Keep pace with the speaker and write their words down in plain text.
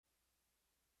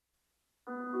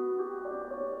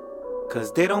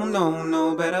Cause they don't know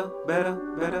no better.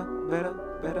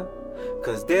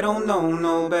 Cause they don't know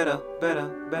no better.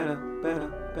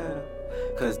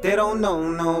 Cause they don't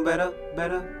know no better.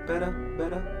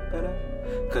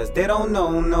 Cause they don't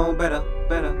know no better.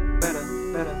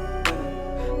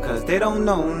 Cause they don't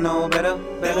know no better.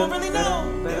 They don't really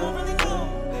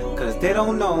know. Cause they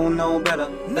don't know no better.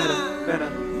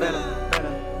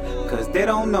 Cause they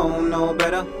don't know no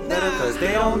better. Cause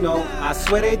they don't know, I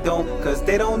swear they don't. Cause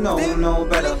they don't know no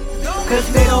better.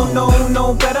 Cause they don't know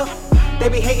no better. They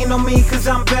be hating on me cause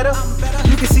I'm better.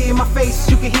 You can see in my face,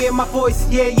 you can hear my voice.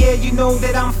 Yeah, you know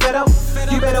that I'm fed up.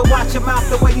 You better watch your mouth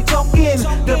the way you talking.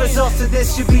 The results of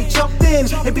this should be chucked in.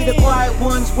 It be the quiet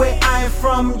ones where I am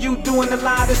from. You doing a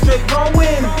lot of straight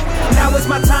rowing. Now is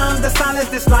my time to silence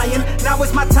this lying. Now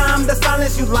is my time to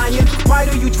silence you lying. Why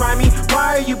do you try me?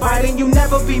 Why are you biting? You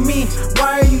never be me.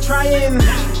 Why are you trying?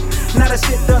 Now the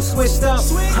shit done switched up,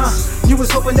 You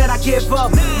was hoping that I give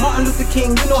up. Martin Luther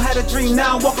King, you know how to dream.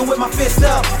 Now I'm walking with my fist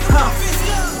up,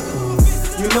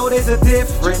 You know there's a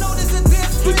difference.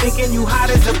 Keep thinking you hot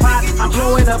as a pot, I'm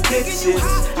blowing up kitchens.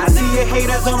 I see your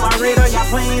haters on my radar, y'all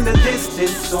playing the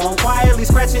distance. So I'm quietly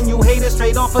scratching you haters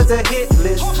straight off of the hit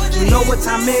list. You know what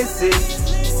time is it?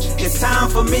 It's time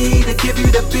for me to give you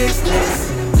the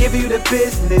business. Give you the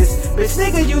business. Bitch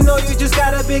nigga, you know you just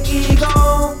got a big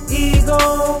ego.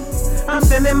 I'm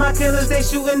sending my killers, they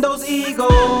shooting those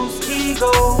egos.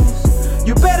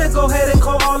 You better go ahead and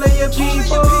call all of your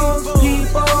people.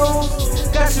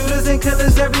 Got shooters and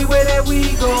killers everywhere that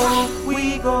we go.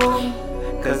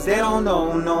 Cause they don't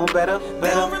know no better.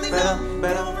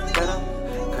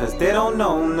 Cause they don't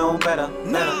know no better.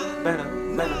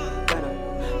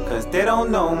 Cause they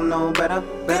don't know no better.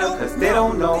 Cause they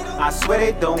don't know, I swear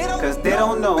they don't. Cause they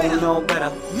don't know no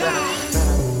better.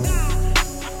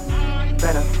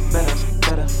 Better.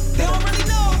 They don't really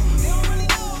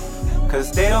know.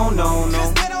 Cause they don't know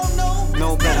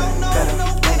no better.